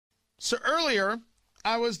So earlier,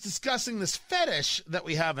 I was discussing this fetish that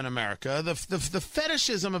we have in America, the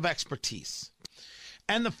fetishism of expertise.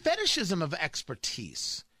 And the fetishism of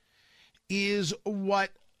expertise is what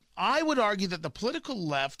I would argue that the political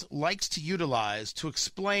left likes to utilize to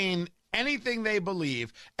explain anything they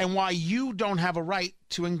believe and why you don't have a right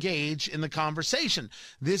to engage in the conversation.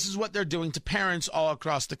 This is what they're doing to parents all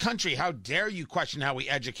across the country. How dare you question how we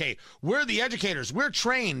educate? We're the educators. We're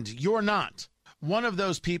trained. You're not. One of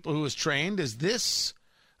those people who is trained is this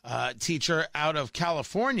teacher out of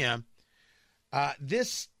California.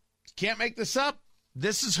 This, can't make this up.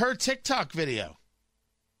 This is her TikTok video.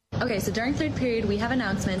 Okay, so during third period, we have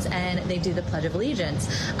announcements and they do the Pledge of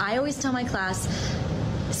Allegiance. I always tell my class,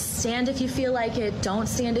 stand if you feel like it, don't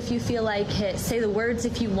stand if you feel like it, say the words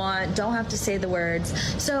if you want, don't have to say the words.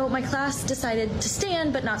 So my class decided to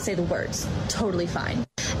stand but not say the words. Totally fine.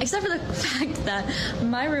 Except for the fact that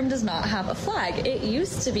my room does not have a flag. It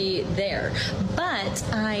used to be there, but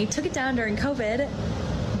I took it down during COVID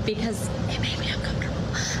because it made me uncomfortable.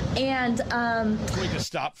 And can we just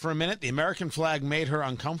stop for a minute? The American flag made her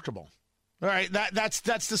uncomfortable. All right, that's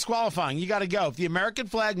disqualifying. You got to go. If the American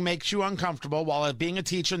flag makes you uncomfortable while being a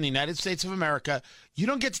teacher in the United States of America, you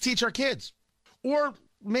don't get to teach our kids. Or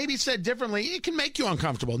maybe said differently, it can make you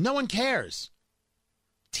uncomfortable. No one cares.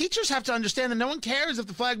 Teachers have to understand that no one cares if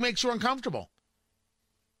the flag makes you uncomfortable.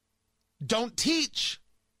 Don't teach.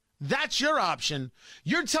 That's your option.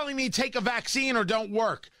 You're telling me take a vaccine or don't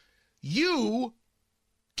work. You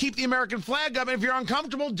keep the American flag up, and if you're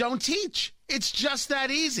uncomfortable, don't teach. It's just that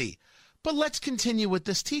easy. But let's continue with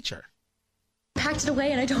this teacher. Packed it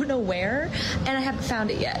away, and I don't know where, and I haven't found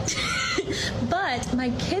it yet. But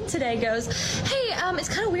my kid today goes, hey, it's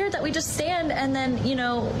kind of weird that we just stand and then,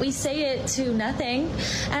 we say it to nothing.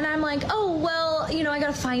 And I'm like, oh, well, I got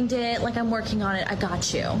to find it. Like, I'm working on it. I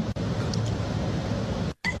got you.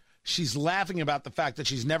 She's laughing about the fact that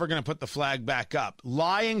she's never going to put the flag back up,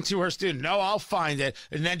 lying to her student. No, I'll find it.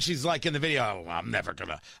 And then she's like in the video, oh, I'm never going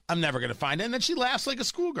to find it. And then she laughs like a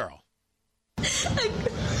schoolgirl.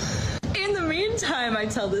 In the meantime, I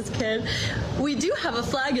tell this kid, we do have a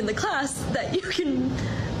flag in the class that you can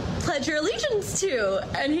pledge your allegiance to.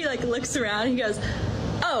 And he looks around and he goes,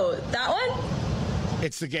 oh, that one?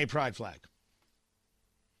 It's the gay pride flag.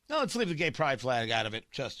 Now let's leave the gay pride flag out of it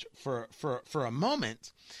just for a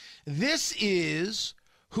moment. This is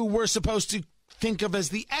who we're supposed to think of as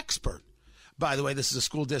the expert. By the way, this is a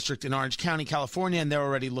school district in Orange County, California, and they're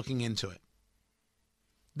already looking into it.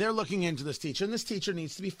 They're looking into this teacher, and this teacher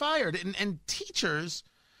needs to be fired. And teachers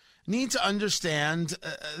need to understand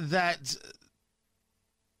that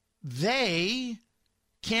they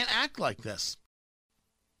can't act like this.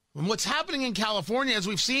 And what's happening in California, as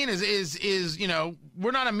we've seen, is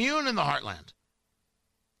we're not immune in the heartland.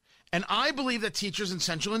 And I believe that teachers in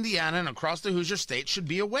central Indiana and across the Hoosier State should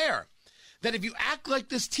be aware that if you act like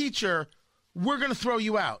this teacher, we're going to throw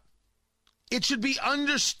you out. It should be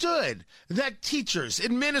understood that teachers,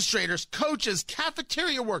 administrators, coaches,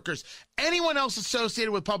 cafeteria workers, anyone else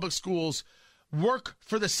associated with public schools work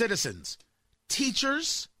for the citizens.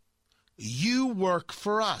 Teachers, you work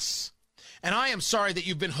for us. And I am sorry that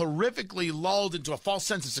you've been horrifically lulled into a false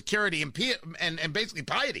sense of security and basically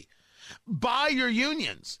piety by your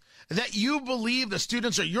unions, that you believe the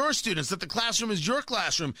students are your students, that the classroom is your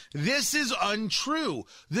classroom. This is untrue.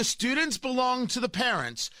 The students belong to the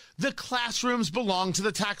parents. The classrooms belong to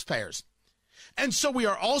the taxpayers. And so we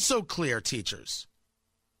are also clear, teachers.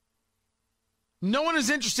 No one is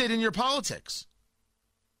interested in your politics.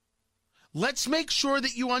 Let's make sure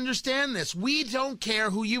that you understand this. We don't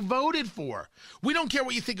care who you voted for. We don't care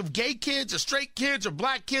what you think of gay kids or straight kids or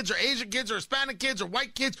black kids or Asian kids or Hispanic kids or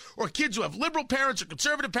white kids or kids who have liberal parents or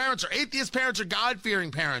conservative parents or atheist parents or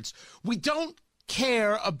God-fearing parents. We don't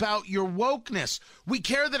care about your wokeness. We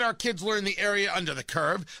care that our kids learn the area under the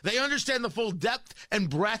curve. They understand the full depth and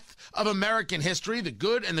breadth of American history, the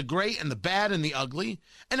good and the great and the bad and the ugly,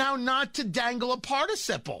 and how not to dangle a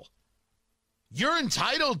participle. You're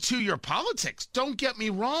entitled to your politics. Don't get me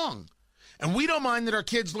wrong. And we don't mind that our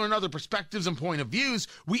kids learn other perspectives and point of views.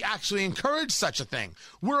 We actually encourage such a thing.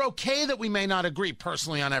 We're okay that we may not agree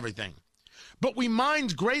personally on everything. But we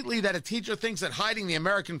mind greatly that a teacher thinks that hiding the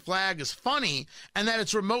American flag is funny and that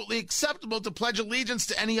it's remotely acceptable to pledge allegiance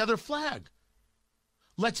to any other flag.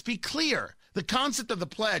 Let's be clear. The concept of the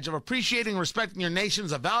pledge of appreciating and respecting your nation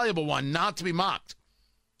is a valuable one, not to be mocked.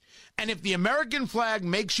 And if the American flag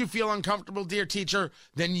makes you feel uncomfortable, dear teacher,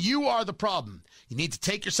 then you are the problem. You need to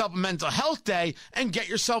take yourself a mental health day and get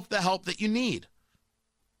yourself the help that you need.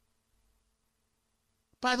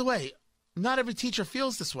 By the way, not every teacher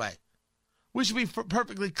feels this way. We should be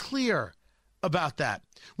perfectly clear about that.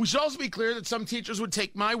 We should also be clear that some teachers would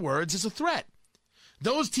take my words as a threat.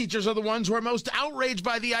 Those teachers are the ones who are most outraged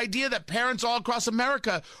by the idea that parents all across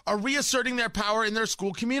America are reasserting their power in their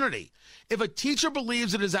school community. If a teacher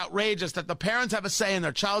believes it is outrageous that the parents have a say in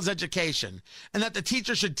their child's education and that the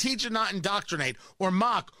teacher should teach and not indoctrinate or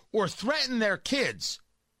mock or threaten their kids,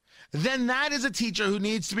 then that is a teacher who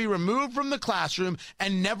needs to be removed from the classroom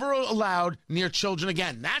and never allowed near children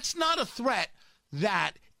again. That's not a threat.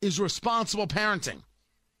 That is responsible parenting.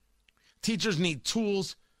 Teachers need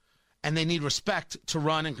tools and they need respect to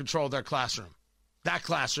run and control their classroom. That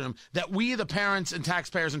classroom that we, the parents and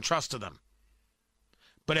taxpayers, entrust to them.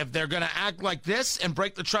 But if they're going to act like this and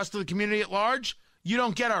break the trust of the community at large, you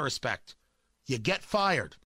don't get our respect. You get fired.